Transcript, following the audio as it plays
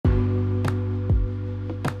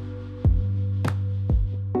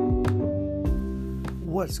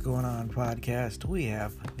What's Going On podcast, we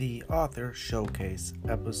have the Author Showcase,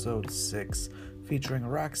 Episode 6, featuring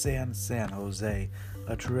Roxanne San Jose,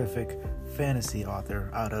 a terrific fantasy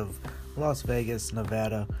author out of Las Vegas,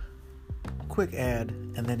 Nevada. Quick ad,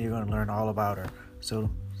 and then you're going to learn all about her. So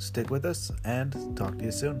stick with us, and talk to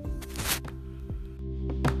you soon.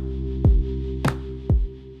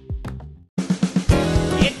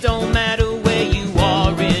 It don't matter where you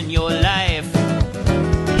are in your life.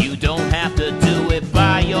 You don't have to do it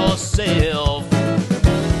by yourself.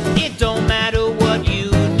 It don't matter what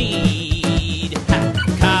you need.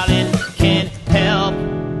 Colin can help.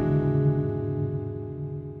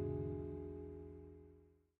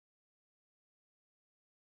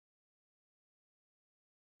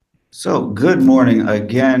 So, good morning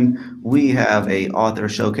again. We have a author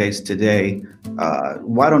showcase today.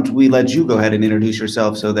 Why don't we let you go ahead and introduce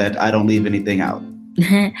yourself so that I don't leave anything out?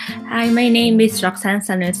 Hi, my name is Roxanne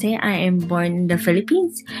San Jose. I am born in the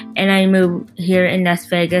Philippines and I moved here in Las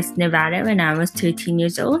Vegas, Nevada when I was 13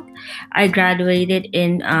 years old. I graduated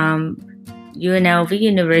in UNLV,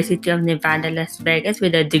 University of Nevada, Las Vegas,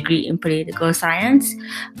 with a degree in political science.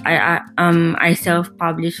 I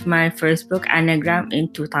self-published my first book, Anagram, in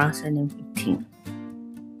 2015.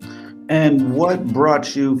 And what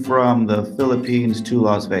brought you from the Philippines to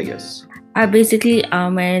Las Vegas? When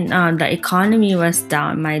the economy was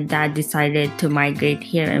down, my dad decided to migrate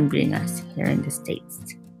here and bring us here in the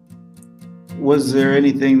States. Was there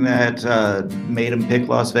anything that made him pick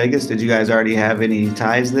Las Vegas? Did you guys already have any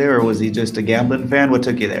ties there, or was he just a gambling fan? What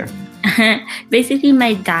took you there? Basically,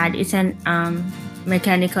 my dad is an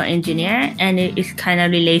mechanical engineer, and it kind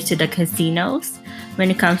of relates to the casinos when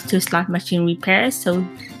it comes to slot machine repairs. So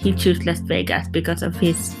he chose Las Vegas because of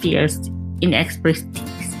his fierce in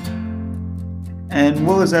expertise. And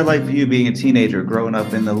what was that like for you being a teenager, growing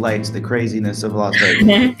up in the lights, the craziness of Las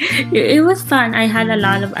Vegas? It was fun. I had a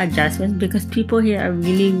lot of adjustments because people here are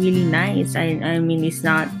really, really nice. I mean, it's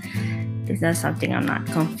not something I'm not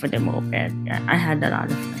comfortable with. I had a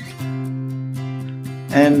lot of fun.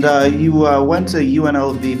 And you went to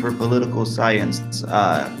UNLV for political science.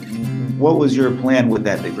 What was your plan with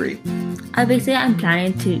that degree? I'm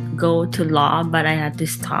planning to go to law, but I had to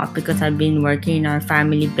stop because I've been working in our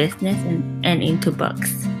family business and into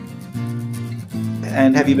books.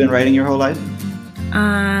 And have you been writing your whole life?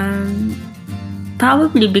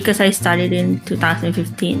 Probably because I started in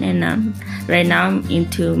 2015 and right now I'm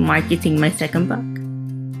into marketing my second book.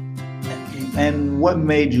 And what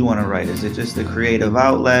made you want to write? Is it just a creative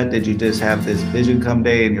outlet? Did you just have this vision come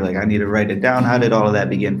day and you're like, I need to write it down? How did all of that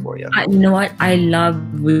begin for you? You know what? I love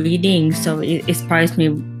reading, so it inspires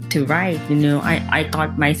me to write. I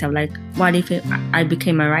thought myself, like, what if I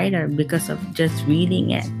became a writer because of just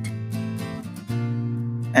reading it?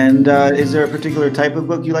 And is there a particular type of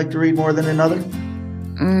book you like to read more than another?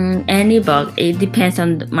 Any book. It depends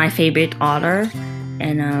on my favorite author,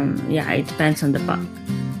 and it depends on the book.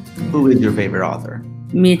 Who is your favorite author?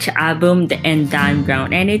 Mitch Albom and Dan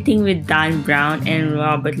Brown. Anything with Dan Brown and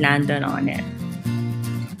Robert Landon on it.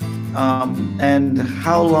 And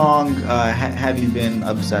how long have you been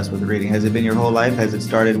obsessed with reading? Has it been your whole life? Has it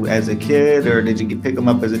started as a kid, or did you pick them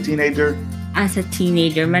up as a teenager? As a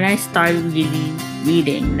teenager, when I started really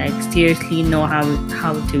reading, like seriously know how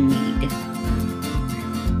to read.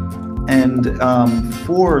 And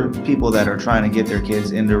for people that are trying to get their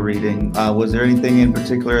kids into reading, was there anything in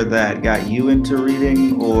particular that got you into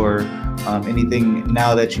reading, or anything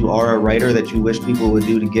now that you are a writer that you wish people would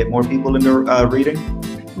do to get more people into reading?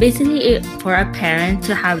 Basically, for a parent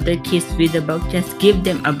to have their kids read a book, just give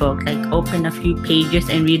them a book, like open a few pages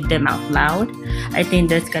and read them out loud. I think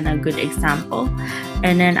that's a good example.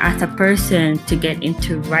 And then as a person to get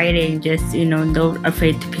into writing, just, don't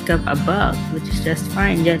afraid to pick up a book, which is just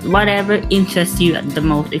fine. Just whatever interests you at the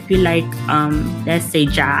most. If you like, let's say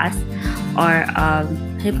jazz or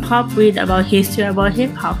hip hop, read about history about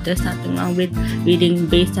hip hop. There's nothing wrong with reading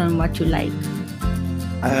based on what you like.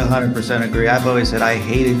 I 100% agree. I've always said I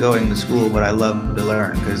hated going to school, but I love to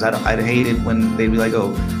learn, because I'd hate it when they'd be like,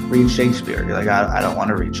 oh, read Shakespeare. You're like, I don't want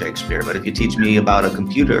to read Shakespeare. But if you teach me about a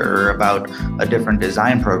computer or about a different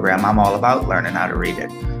design program, I'm all about learning how to read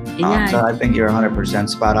it. So I think you're 100%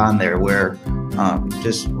 spot on there, where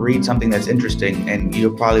just read something that's interesting and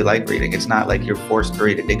you'll probably like reading. It's not like you're forced to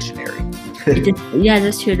read a dictionary.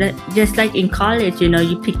 That's true. Just like in college,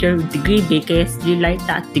 you pick your degree because you like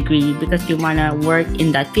that degree, because you want to work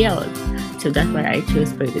in that field. So that's why I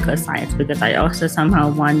chose political science, because I also somehow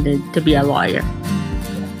wanted to be a lawyer.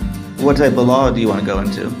 What type of law do you want to go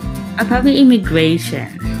into? Probably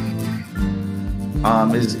immigration.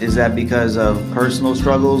 Is that because of personal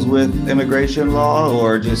struggles with immigration law,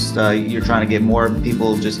 or just you're trying to get more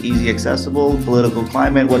people just easy accessible, political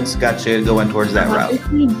climate? What's got you going towards that route?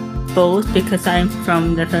 Obviously, both, because I'm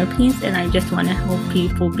from the Philippines and I just want to help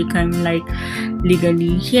people become like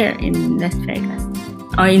legally here in Las Vegas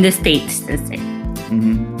or in the States, let's say.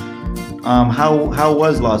 Mm-hmm. How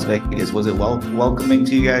was Las Vegas? Was it welcoming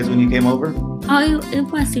to you guys when you came over? Oh, it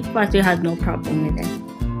was. We had no problem with it.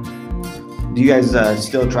 Do you guys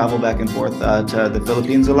still travel back and forth to the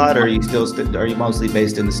Philippines a lot, or are you are you mostly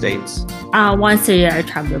based in the States? Once a year I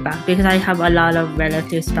travel back because I have a lot of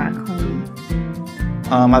relatives back home.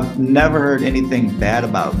 I've never heard anything bad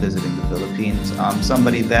about visiting the Philippines.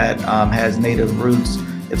 Somebody that has native roots,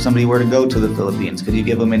 if somebody were to go to the Philippines, could you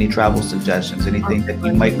give them any travel suggestions, anything that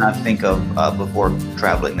you might not think of before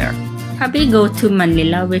traveling there? Probably go to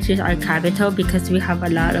Manila, which is our capital, because we have a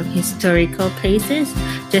lot of historical places,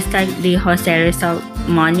 just like the Jose Rizal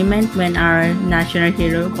Monument when our national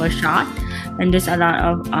hero was shot. And there's a lot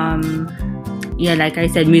of, like I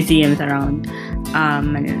said, museums around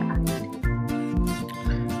Manila.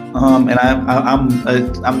 And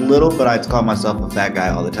I'm little, but I call myself a fat guy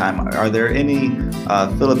all the time. Are there any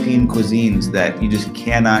Philippine cuisines that you just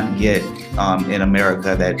cannot get in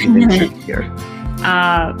America that you think should be here?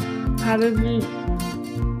 Probably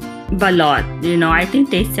balot. I think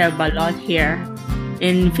they sell balot here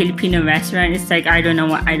in Filipino restaurant. It's like, I don't know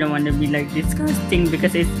what, I don't want to be like disgusting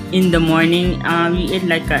because it's in the morning. You eat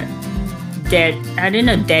like a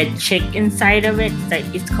dead chick inside of it.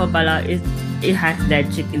 It's called balot. It has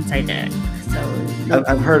dead chick inside it. So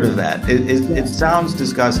I've heard of that. It sounds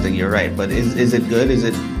disgusting. You're right, but is it good?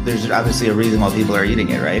 There's obviously a reason why people are eating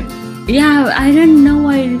it, right? Yeah, I don't know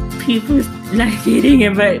why people like eating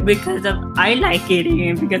it, but I like eating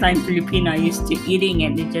it because I'm Filipino. I used to eating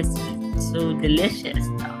it. It's just so delicious.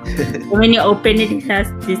 So when you open it, it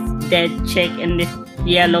has this dead chick and this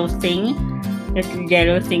yellow thing. There's a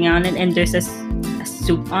yellow thing on it, and there's a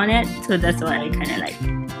soup on it. So that's why I kind of like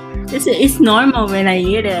it. It's normal when I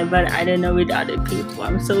eat it, but I don't know with other people.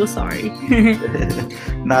 I'm so sorry.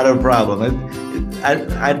 Not a problem.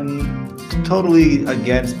 I'm totally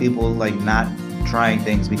against people like not trying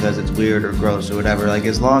things because it's weird or gross or whatever. Like,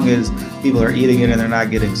 as long as people are eating it and they're not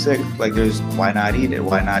getting sick, like, why not eat it?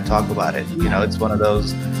 Why not talk about it? It's one of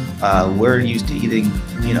those we're used to eating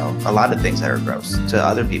a lot of things that are gross to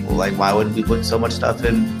other people. Like, why would we put so much stuff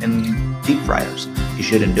in deep fryers? You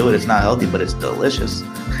shouldn't do it. It's not healthy, but it's delicious.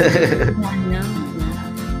 I know.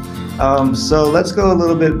 So let's go a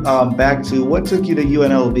little bit back to what took you to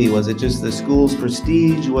UNLV. Was it just the school's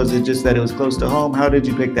prestige? Was it just that it was close to home? How did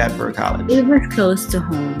you pick that for college? It was close to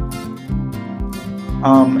home.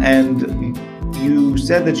 And you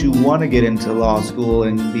said that you want to get into law school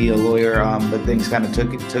and be a lawyer, but things kind of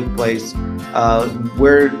took place.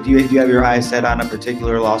 Where do you have your eyes set on a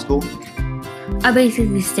particular law school?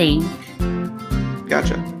 Basically same.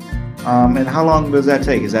 Gotcha. And how long does that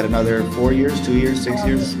take? Is that another 4 years, 2 years, 6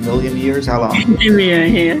 years, million years? How long?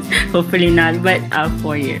 Million years. Hopefully not, but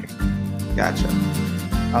 4 years. Gotcha.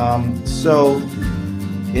 So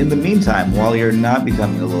in the meantime, while you're not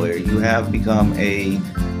becoming a lawyer, you have become a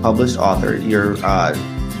published author. You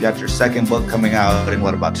got your second book coming out in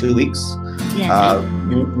about 2 weeks? Yeah.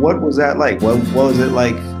 What was that like? What was it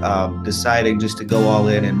like deciding just to go all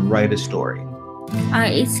in and write a story?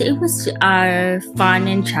 It was fun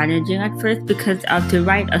and challenging at first because to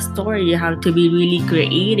write a story, you have to be really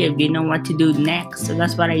creative. You know what to do next. So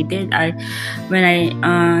that's what I did. When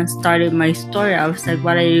I started my story, I was like,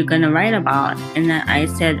 "What are you gonna write about?" And then I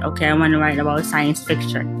said, "Okay, I want to write about science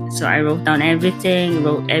fiction." So I wrote down everything.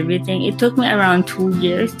 It took me around 2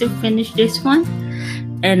 years to finish this one,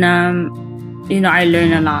 and I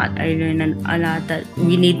learned a lot. I learned a lot that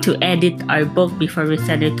we need to edit our book before we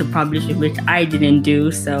send it to publish it, which I didn't do.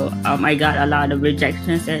 So I got a lot of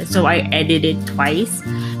rejections. So I edited twice,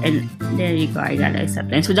 and there you go. I got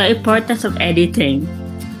acceptance. So the importance of editing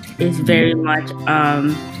is very much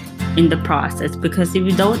in the process, because if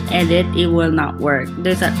you don't edit, it will not work.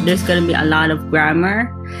 There's gonna be a lot of grammar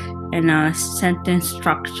and sentence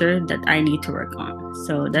structure that I need to work on.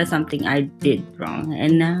 So that's something I did wrong,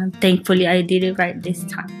 and thankfully I did it right this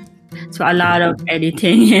time. So a lot of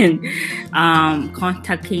editing and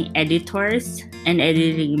contacting editors and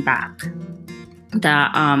editing back. The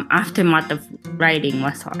aftermath of writing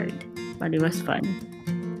was hard, but it was fun.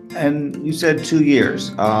 And you said 2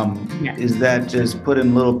 years. Yes. Is that just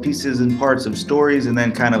putting little pieces and parts of stories and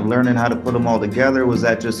then kind of learning how to put them all together? Was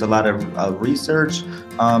that just a lot of research?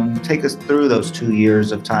 Take us through those 2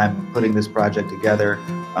 years of time putting this project together.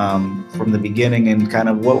 from the beginning, and kind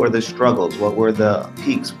of what were the struggles? What were the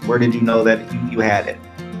peaks? Where did you know that you had it?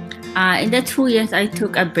 In the 2 years, I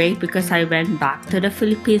took a break because I went back to the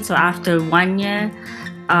Philippines. So after 1 year,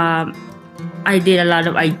 I did a lot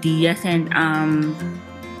of ideas and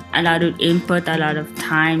a lot of input, a lot of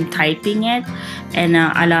time typing it, and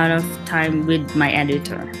a lot of time with my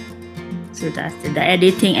editor. So that's the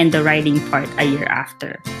editing and the writing part a year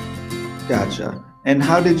after. Gotcha. And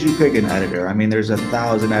how did you pick an editor? I mean, there's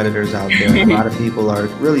 1,000 editors out there. A lot of people are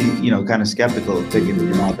really, kind of skeptical of picking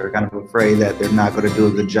an author, kind of afraid that they're not going to do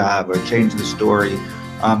a good job or change the story.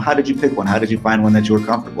 How did you pick one? How did you find one that you were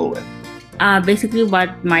comfortable with? Basically,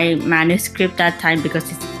 what my manuscript that time,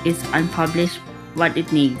 because it's unpublished, what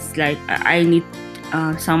it needs. Like, I need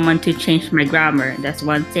someone to change my grammar. That's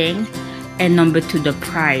one thing. And number 2, the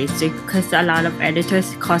price, because a lot of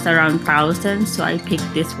editors cost around 1,000, so I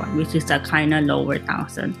picked this one, which is a kind of lower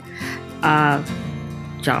 1,000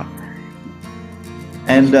 job.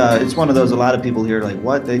 And it's one of those, a lot of people here like,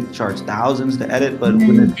 what, they charge thousands to edit, but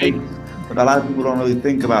but a lot of people don't really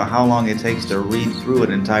think about how long it takes to read through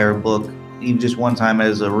an entire book, even just one time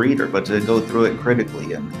as a reader, but to go through it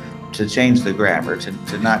critically and to change the grammar,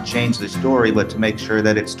 to not change the story, but to make sure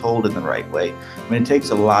that it's told in the right way. I mean, it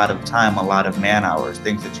takes a lot of time, a lot of man hours,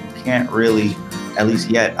 things that you can't really, at least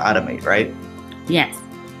yet, automate, right? Yes.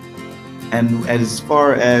 And as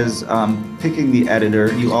far as picking the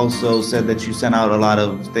editor, you also said that you sent out a lot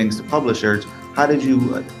of things to publishers. How did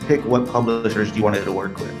you pick what publishers you wanted to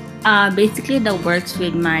work with? Basically, that works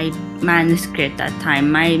with my manuscript that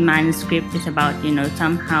time. My manuscript is about,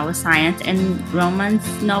 somehow science and romance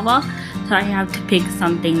novel. So I have to pick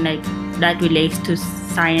something like that relates to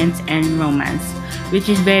science and romance, which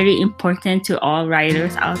is very important to all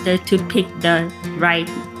writers out there, to pick the right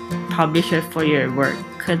publisher for your work.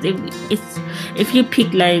 Because if you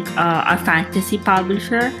pick like a fantasy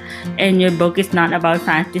publisher and your book is not about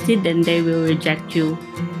fantasy, then they will reject you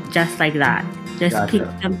just like that. Just Gotcha.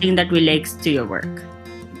 pick something that relates to your work.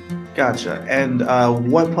 Gotcha. And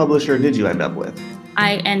what publisher did you end up with?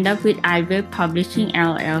 I end up with Ivy Publishing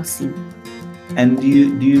LLC. And do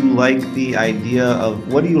you like the idea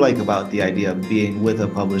of, what do you like about the idea of being with a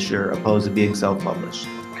publisher opposed to being self-published?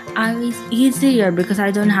 It's easier because I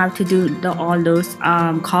don't have to do all those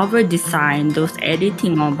cover design, those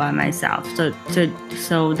editing all by myself. So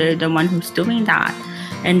they're the one who's doing that,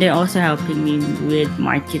 and they're also helping me with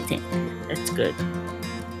marketing. That's good.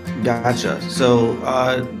 Gotcha. So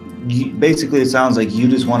basically, it sounds like you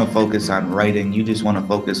just want to focus on writing. You just want to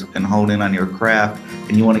focus and hone in on your craft,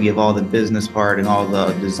 and you want to give all the business part and all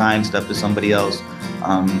the design stuff to somebody else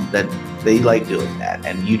that they like doing that,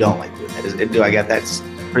 and you don't like doing that. Do I get that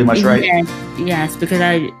pretty much right? Yes, because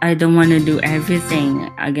I don't want to do everything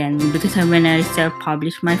again. Because when I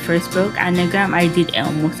self-published my first book, Anagram, I did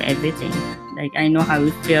almost everything. Like, I know how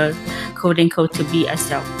it feels, quote unquote, to be a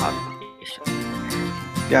self-publisher.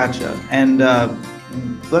 Gotcha. And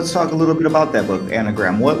let's talk a little bit about that book,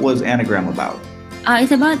 Anagram. What was Anagram about?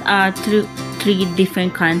 It's about three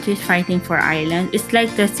different countries fighting for islands. It's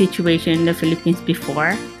like the situation in the Philippines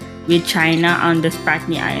before, with China on the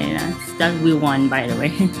Spratly Islands that we won, by the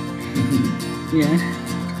way. Yeah.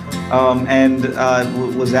 And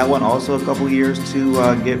was that one also a couple years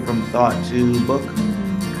to get from thought to book?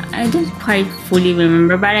 I don't quite fully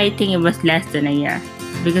remember, but I think it was less than a year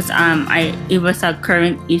because it was a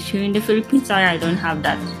current issue in the Philippines, so I don't have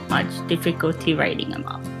that much difficulty writing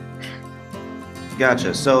about.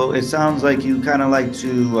 Gotcha. So it sounds like you kind of like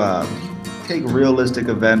to take realistic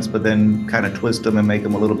events, but then kind of twist them and make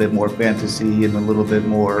them a little bit more fantasy and a little bit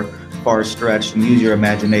more far-stretched, and use your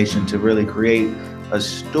imagination to really create a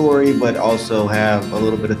story, but also have a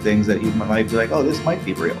little bit of things that you might be like, oh, this might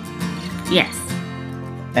be real. Yes.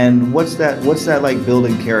 And what's that like,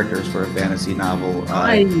 building characters for a fantasy novel?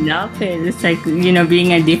 I love it. It's like,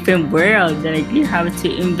 being a different world. Like, you have to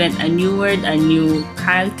invent a new word, a new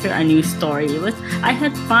character, a new story. I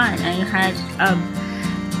had fun. I had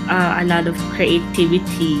a lot of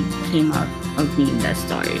creativity came out of me in that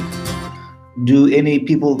story. Do any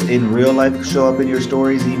people in real life show up in your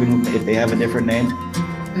stories, even if they have a different name?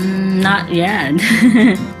 Not yet.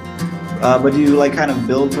 But do you like kind of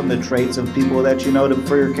build from the traits of people that you know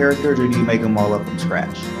for your characters, or do you make them all up from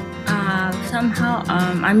scratch? Somehow,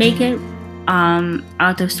 I make it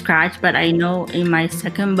out of scratch, but I know in my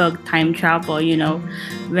second book, Time Travel,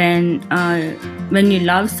 when you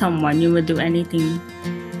love someone, you will do anything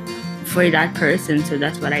for that person. So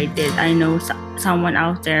that's what I did. I know someone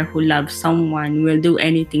out there who loves someone will do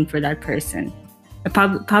anything for that person.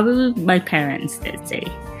 Probably my parents, let's say.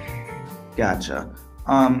 Gotcha.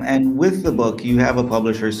 And with the book, you have a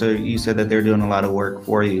publisher, so you said that they're doing a lot of work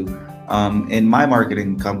for you. In my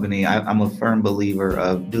marketing company, I'm a firm believer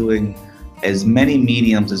of doing as many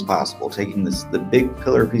mediums as possible, taking the big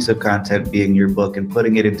pillar piece of content being your book and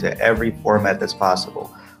putting it into every format that's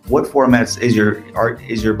possible. What formats is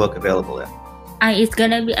your book available in? It's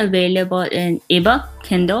gonna be available in ebook,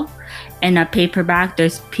 Kindle, and a paperback.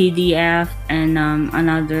 There's PDF and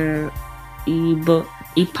another ebook,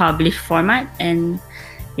 e-published format, and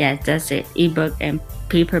yes, that's it. Ebook and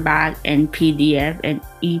paperback and PDF and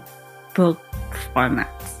ebook formats.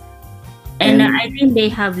 And I think they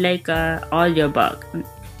have like a audiobook.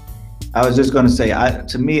 I was just going to say,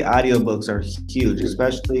 to me, audiobooks are huge,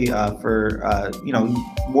 especially for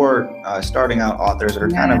more starting out authors that are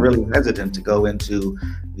kind of really hesitant to go into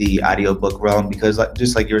the audiobook realm because,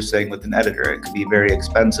 just like you were saying with an editor, it could be very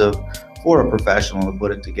expensive for a professional to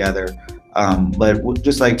put it together. But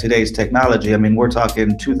just like today's technology, I mean, we're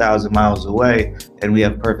talking 2,000 miles away, and we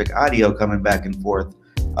have perfect audio coming back and forth.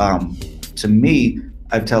 To me,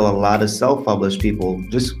 I tell a lot of self-published people,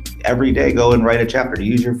 just every day go and write a chapter.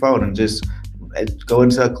 Use your phone and just go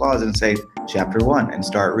into a closet and say chapter 1 and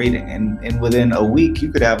start reading. And within a week,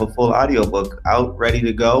 you could have a full audiobook out, ready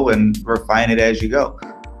to go, and refine it as you go.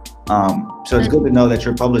 So it's good to know that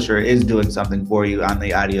your publisher is doing something for you on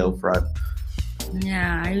the audio front.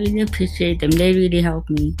 Yeah, I really appreciate them. They really help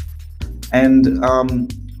me. And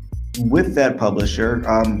with that publisher,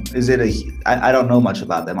 is it I don't know much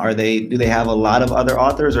about them. Do they have a lot of other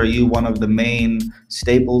authors? Or are you one of the main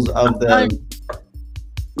staples of the?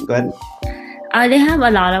 Go ahead. They have a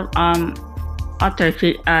lot of authors,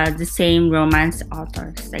 the same romance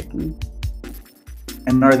authors like me.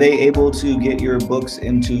 And are they able to get your books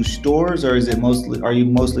into stores, or are you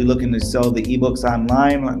mostly looking to sell the ebooks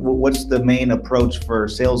online? What's the main approach for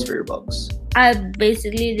sales for your books?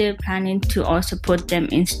 Basically, they're planning to also put them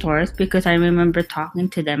in stores because I remember talking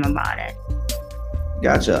to them about it.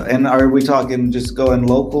 Gotcha. And are we talking just going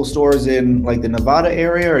local stores in like the Nevada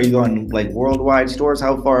area, or are you going like worldwide stores?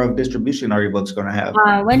 How far of distribution are your books going to have?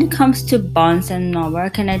 When it comes to Barnes and Noble, I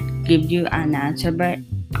cannot give you an answer, but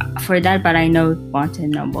I know Barnes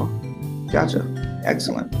and Noble. Gotcha.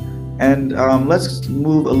 Excellent. And let's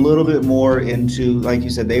move a little bit more into, like you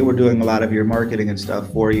said, they were doing a lot of your marketing and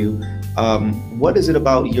stuff for you. What is it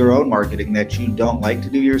about your own marketing that you don't like to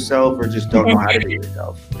do yourself, or just don't know how to do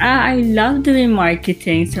yourself? I love doing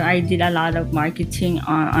marketing, so I did a lot of marketing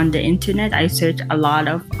on the internet. I searched a lot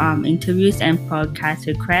of interviews and podcast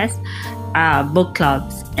requests, book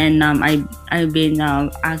clubs, and I've been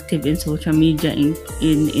active in social media in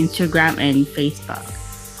Instagram and Facebook.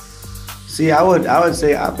 See, I would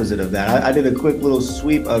say opposite of that. I did a quick little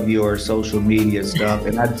sweep of your social media stuff,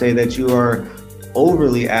 and I'd say that you are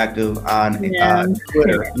overly active on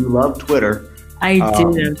Twitter. You love Twitter. I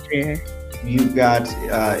do love Twitter. You've got,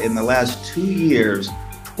 in the last 2 years,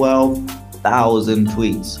 12,000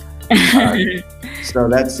 tweets. So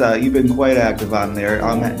that's, you've been quite active on there.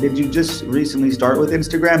 Did you just recently start with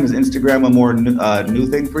Instagram? Is Instagram a more new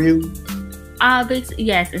thing for you?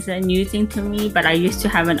 Yes, it's a new thing to me, but I used to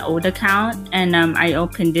have an old account, and I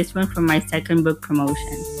opened this one for my second book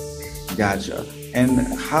promotion. Gotcha. And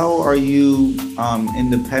how are you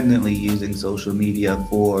independently using social media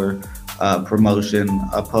for promotion,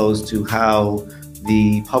 opposed to how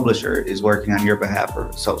the publisher is working on your behalf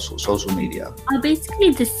for social media?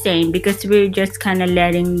 Basically the same, because we're just kind of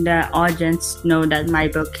letting the audience know that my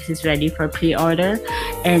book is ready for pre-order.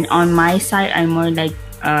 And on my side, I'm more like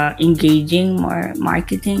engaging, more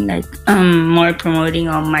marketing, like more promoting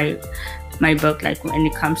on my book, like when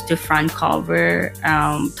it comes to front cover,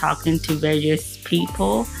 talking to various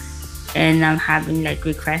people, and I'm having like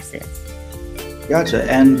requests. Gotcha.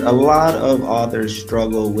 And a lot of authors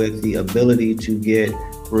struggle with the ability to get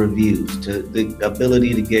reviews, to the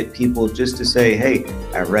ability to get people just to say, hey,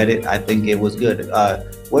 I read it, I think it was good.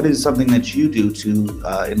 What is something that you do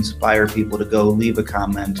to inspire people to go leave a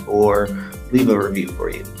comment or leave a review for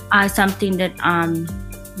you? Something that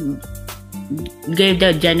gave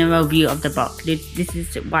the general view of the book. This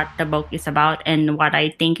is what the book is about and what I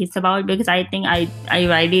think it's about, because I think I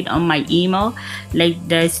write it on my email, like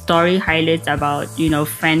the story highlights about,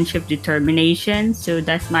 friendship, determination. So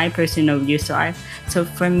that's my personal view. So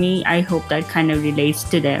for me, I hope that kind of relates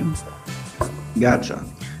to them. Gotcha.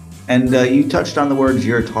 And you touched on the words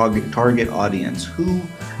your target audience. Who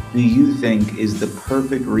do you think is the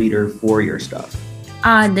perfect reader for your stuff?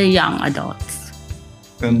 The young adults.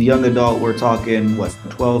 From the young adult, we're talking,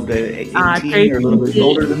 12 to 18 or a little bit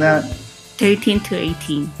older than that? 13 to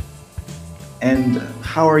 18. And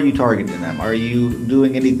how are you targeting them? Are you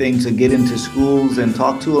doing anything to get into schools and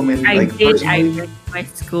talk to them? I did. Personally? I went to my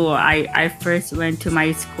school. I first went to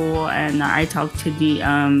my school and I talked to the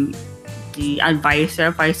advisor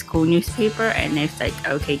of our school newspaper, and it's like,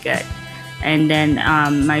 okay, good. And then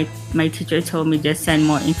my teacher told me just send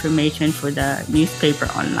more information for the newspaper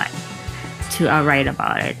online to write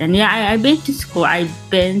about it. And yeah, I've been to school. I've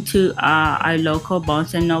been to our local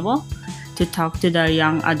Barnes and Noble to talk to the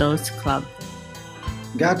young adults club.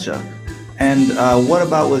 Gotcha. And what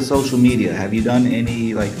about with social media? Have you done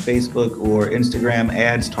any like Facebook or Instagram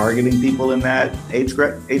ads targeting people in that age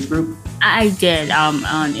group? I did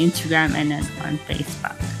on Instagram and then on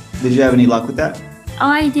Facebook. Did you have any luck with that? Oh,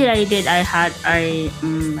 I did. I had a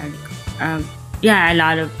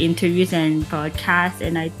lot of interviews and podcasts,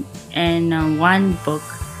 and one book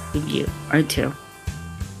review or two.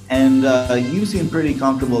 And you seem pretty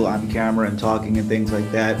comfortable on camera and talking and things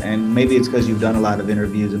like that. And maybe it's because you've done a lot of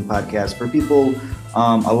interviews and podcasts. For people,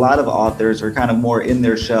 a lot of authors are kind of more in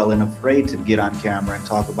their shell and afraid to get on camera and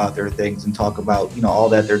talk about their things and talk about, all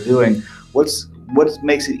that they're doing. What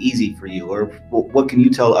makes it easy for you, or what can you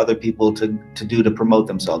tell other people to do to promote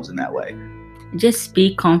themselves in that way? Just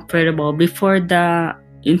be comfortable before the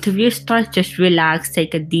interview starts. Just relax,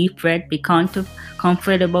 take a deep breath, be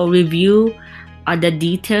comfortable, review the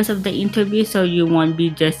details of the interview so you won't be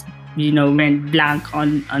just went blank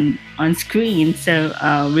on screen. So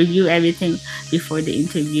review everything before the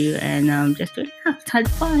interview and just relax, have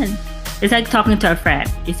fun. It's like talking to a friend.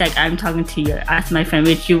 It's like I'm talking to you as my friend,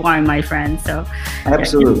 which you are my friend. So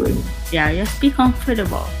absolutely, just be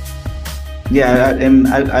comfortable. Yeah, and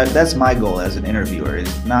I that's my goal as an interviewer,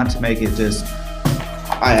 is not to make it just,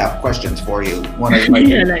 I have questions for you. Like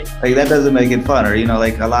that doesn't make it fun. Or,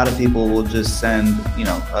 like a lot of people will just send,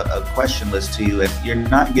 a question list to you, and you're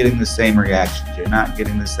not getting the same reactions. You're not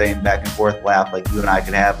getting the same back and forth laugh like you and I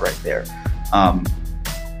could have right there.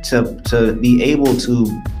 To be able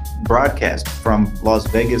to broadcast from Las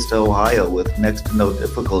Vegas to Ohio with next to no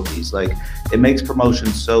difficulties, like it makes promotion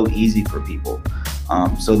so easy for people.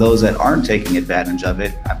 So those that aren't taking advantage of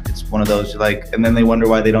it, it's one of those and then they wonder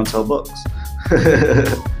why they don't sell books.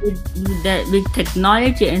 with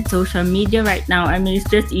technology and social media right now, it's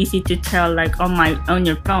just easy to tell, like on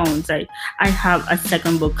your phones, like I have a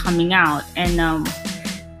second book coming out, and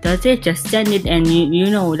that's it. Just send it, and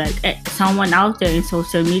someone out there in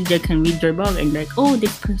social media can read your book and oh,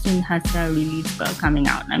 this person has a release book coming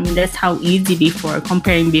out. That's how easy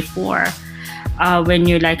comparing before, when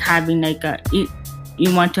you're having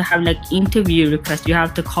you want to have interview requests, you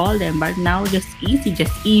have to call them, but now just easy,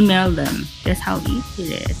 just email them. That's how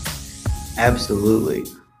easy it is. Absolutely.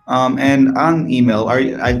 And on email,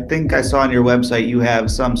 I think I saw on your website you have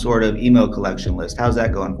some sort of email collection list. How's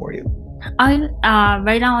that going for you?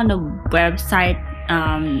 Right now on the website,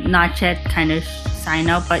 not yet kind of sign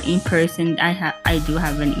up, but in person I do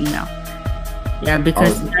have an email. Yeah,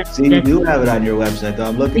 because you do have it on your website, though.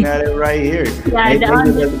 I'm looking at it right here. Yeah, maybe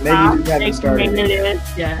you just haven't started.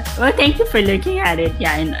 Yeah. Well, thank you for looking at it.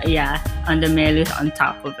 Yeah, and on the mail list on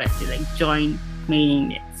top of it, join mailing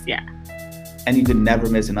list. Yeah. And you can never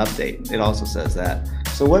miss an update. It also says that.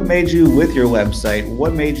 So, what made you, with your website,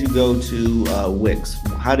 what made you go to Wix?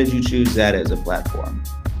 How did you choose that as a platform?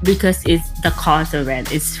 Because it's the cost of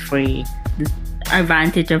it is free. The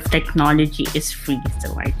advantage of technology is free,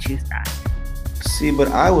 so I choose that. See, but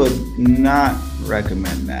I would not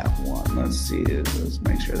recommend that one. Let's see. Let's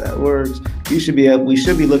make sure that works. We should be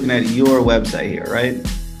looking at your website here, right?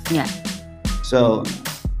 Yeah. So,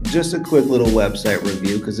 just a quick little website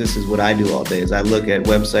review, because this is what I do all day, is I look at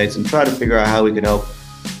websites and try to figure out how we can help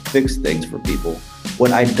fix things for people.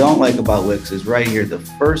 What I don't like about Wix is right here. The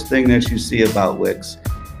first thing that you see about Wix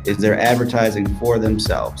is they're advertising for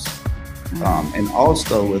themselves. And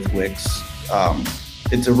also with Wix,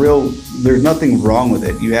 there's nothing wrong with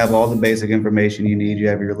it. You have all the basic information you need. You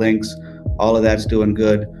have your links. All of that's doing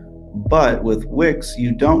good. But with Wix,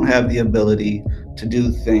 you don't have the ability to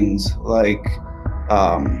do things like,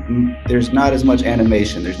 there's not as much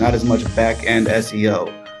animation. There's not as much back-end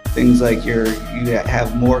SEO. Things like you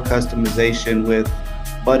have more customization with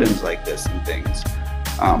buttons like this and things.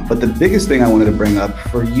 But the biggest thing I wanted to bring up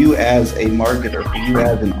for you as a marketer, for you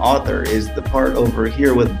as an author, is the part over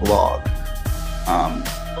here with blog.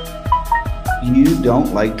 You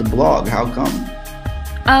don't like to blog. How come?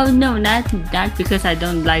 Oh no, not because I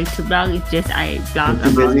don't like to blog. It's just I blog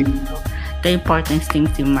about the important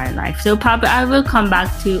things in my life. So probably I will come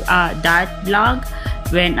back to that blog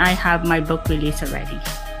when I have my book release already.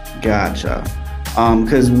 Gotcha.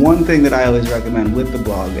 Because one thing that I always recommend with the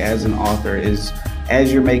blog as an author is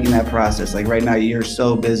as you're making that process, like right now, you're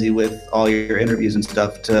so busy with all your interviews and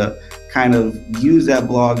stuff, to kind of use that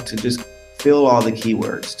blog to just fill all the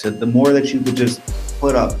keywords. To the more that you could just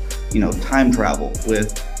put up, time travel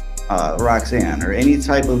with Roxanne, or any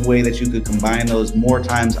type of way that you could combine those more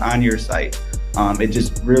times on your site, it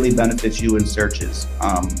just really benefits you in searches.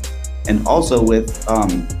 And also with,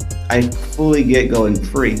 I fully get going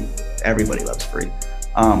free. Everybody loves free.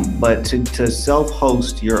 But to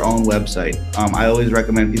self-host your own website, I always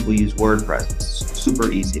recommend people use WordPress. It's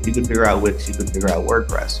super easy. If you could figure out Wix, you could figure out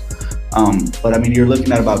WordPress. But I mean, you're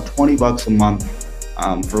looking at about $20 a month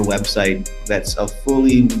for a website that's a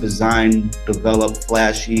fully designed, developed,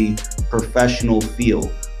 flashy, professional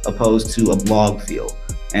feel, opposed to a blog feel.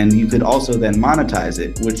 And you could also then monetize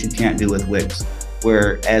it, which you can't do with Wix.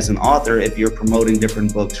 Where as an author, if you're promoting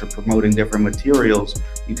different books or promoting different materials,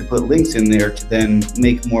 you can put links in there to then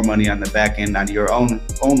make more money on the back end on your own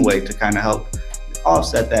way, to kind of help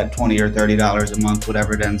offset that $20 or $30 a month,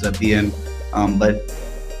 whatever it ends up being. But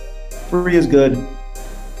free is good.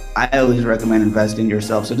 I always recommend investing in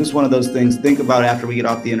yourself. So just one of those things, think about after we get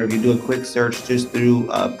off the interview, do a quick search just through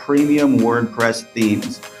premium WordPress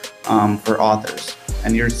themes for authors.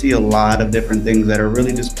 And you'll see a lot of different things that are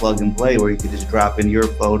really just plug and play, where you can just drop in your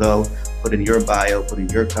photo, put in your bio, put in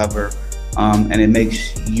your cover, and it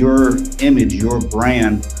makes your image, your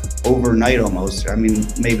brand, overnight almost. I mean,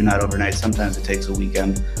 maybe not overnight, sometimes it takes a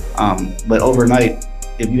weekend, but overnight,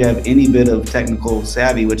 if you have any bit of technical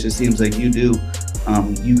savvy, which it seems like you do,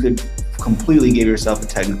 you could completely give yourself a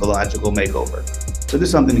technological makeover. So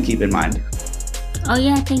just something to keep in mind. Oh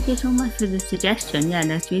yeah, thank you so much for the suggestion. Yeah,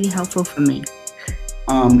 that's really helpful for me.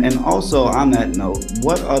 And also on that note,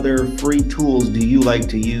 what other free tools do you like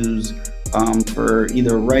to use for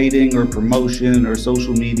either writing or promotion or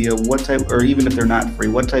social media? What type, or even if they're not free,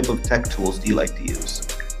 what type of tech tools do you like to use?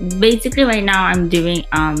 Basically, right now I'm doing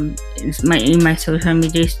my social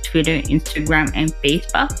media is Twitter, Instagram, and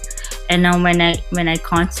Facebook. And now when I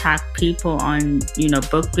contact people on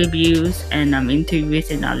book reviews and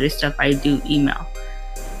interviews and other stuff, I do email.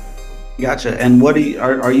 Gotcha. And what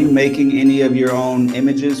are you making any of your own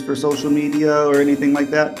images for social media or anything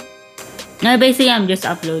like that? No, basically I'm just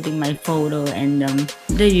uploading my photo and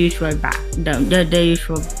the usual the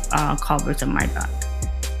usual covers of my book.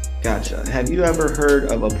 Gotcha. Have you ever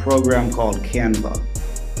heard of a program called Canva?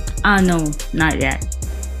 No, not yet.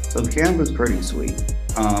 So Canva is pretty sweet.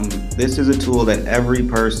 This is a tool that every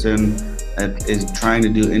person that is trying to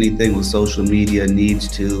do anything with social media needs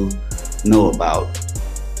to know about.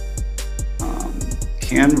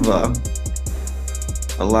 Canva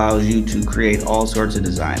allows you to create all sorts of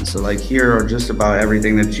designs. So like here are just about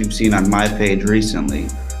everything that you've seen on my page recently.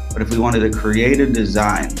 But if we wanted to create a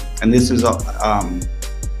design, and this is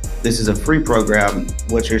a free program,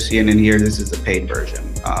 what you're seeing in here, this is a paid version.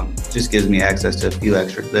 Just gives me access to a few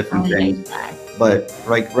extra different things. But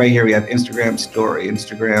right here we have Instagram story,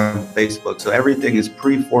 Instagram, Facebook. So everything is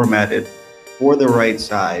pre-formatted for the right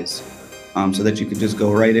size. So that you could just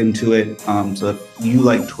go right into it. So if you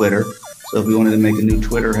like Twitter, so if we wanted to make a new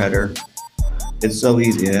Twitter header, it's so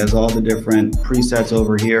easy. It has all the different presets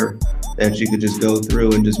over here that you could just go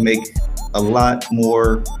through and just make a lot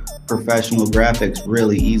more professional graphics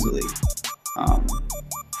really easily.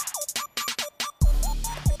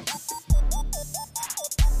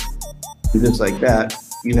 Just like that,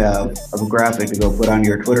 you have a graphic to go put on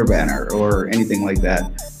your Twitter banner or anything like that,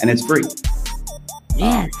 and it's free.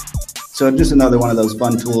 Yeah. So just another one of those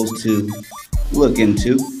fun tools to look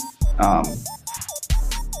into.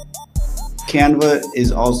 Canva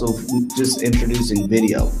is also just introducing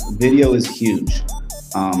video. Video is huge.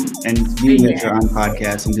 And being that you're on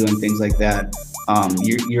podcasts and doing things like that,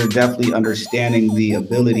 you're definitely understanding the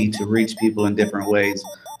ability to reach people in different ways.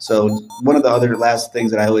 So one of the other last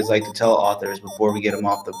things that I always like to tell authors before we get them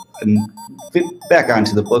off and back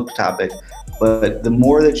onto the book topic, but the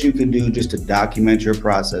more that you can do just to document your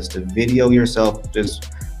process, to video yourself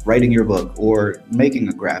just writing your book or making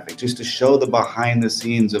a graphic, just to show the behind the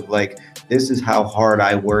scenes of like, this is how hard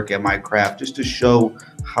I work at my craft, just to show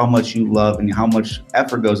how much you love and how much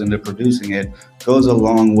effort goes into producing it, goes a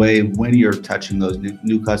long way when you're touching those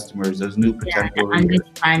new customers, those new potential readers.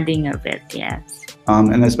 Understanding of it, yes.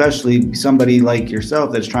 And especially somebody like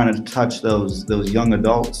yourself that's trying to touch those young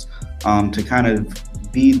adults, to kind of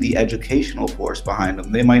be the educational force behind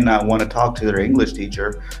them. They might not want to talk to their English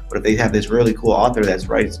teacher, but if they have this really cool author that's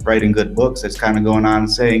writing good books, that's kind of going on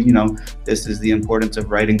and saying, this is the importance of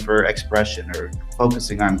writing for expression or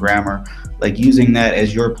focusing on grammar, like using that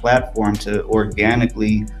as your platform to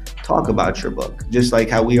organically talk about your book, just like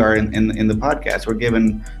how we are in the podcast. We're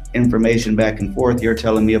giving information back and forth. You're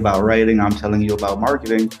telling me about writing, I'm telling you about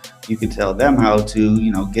marketing. You can tell them how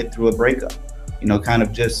to, get through a breakup. Kind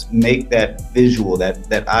of just make that visual,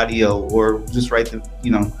 that audio, or just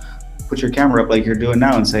put your camera up like you're doing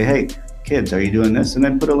now and say, hey, kids, are you doing this? And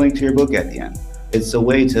then put a link to your book at the end. It's a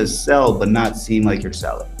way to sell, but not seem like you're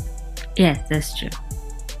selling. Yes, that's true.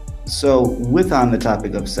 So on the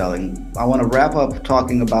topic of selling, I want to wrap up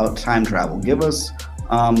talking about time travel. Give us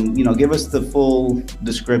the full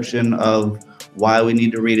description of why we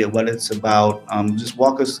need to read it, what it's about. Just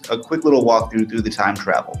walk us a quick little walkthrough through the time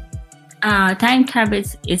travel. Time Travel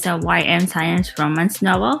is a YA science romance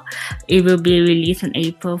novel. It will be released on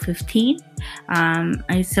April 15.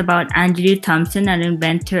 It's about Anjali Thompson, an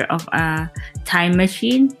inventor of a time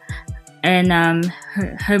machine, and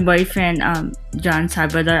her boyfriend John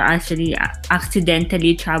Salvador actually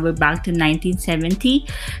accidentally traveled back to 1970,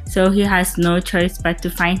 so he has no choice but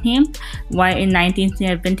to find him. While in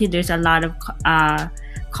 1970 there's a lot of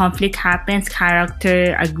conflict happens,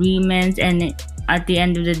 character agreements, and at the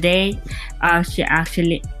end of the day, she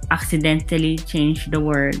actually accidentally changed the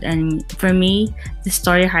world. And for me, the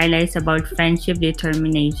story highlights about friendship,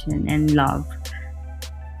 determination, and love.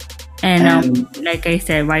 And like I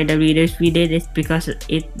said, why the readers read it is because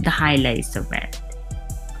the highlights of it.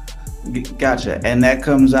 Gotcha. And that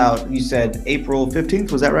comes out, you said April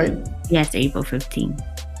 15th, was that right? Yes, April 15th.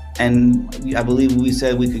 And I believe we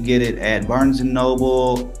said we could get it at Barnes &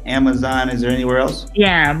 Noble, Amazon. Is there anywhere else?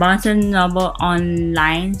 Yeah, Barnes & Noble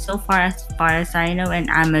online so far as I know, and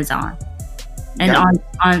Amazon. And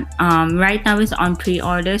on right now it's on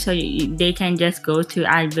pre-order, so they can just go to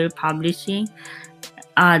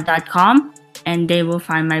advilpublishing.com and they will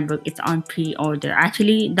find my book. It's on pre-order.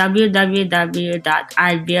 Actually,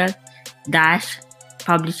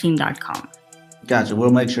 www.advil-publishing.com. Gotcha.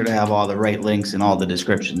 We'll make sure to have all the right links and all the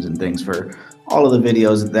descriptions and things for all of the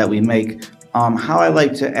videos that we make. How I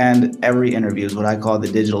like to end every interview is what I call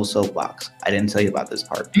the digital soapbox. I didn't tell you about this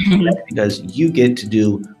part. Because you get to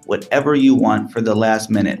do whatever you want for the last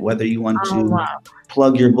minute, whether you want to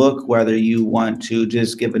plug your book, whether you want to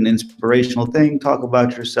just give an inspirational thing, talk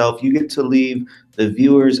about yourself. You get to leave the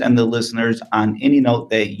viewers and the listeners on any note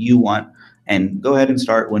that you want, and go ahead and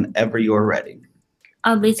start whenever you're ready.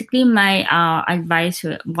 Basically, my advice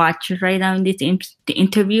to watchers right now in this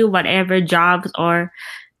interview, whatever jobs or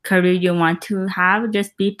career you want to have,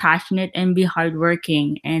 just be passionate and be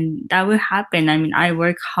hardworking, and that will happen. I mean, I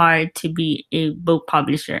work hard to be a book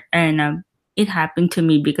publisher, and it happened to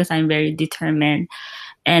me because I'm very determined.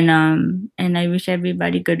 And I wish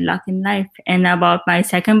everybody good luck in life. And about my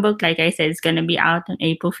second book, like I said, it's gonna be out on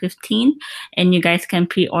April 15, and you guys can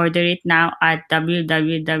pre-order it now at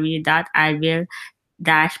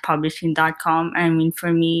www.advil-publishing.com. I mean,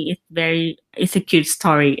 for me, it's a cute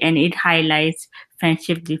story, and it highlights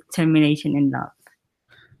friendship, determination, and love.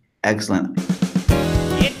 Excellent.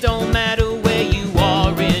 It don't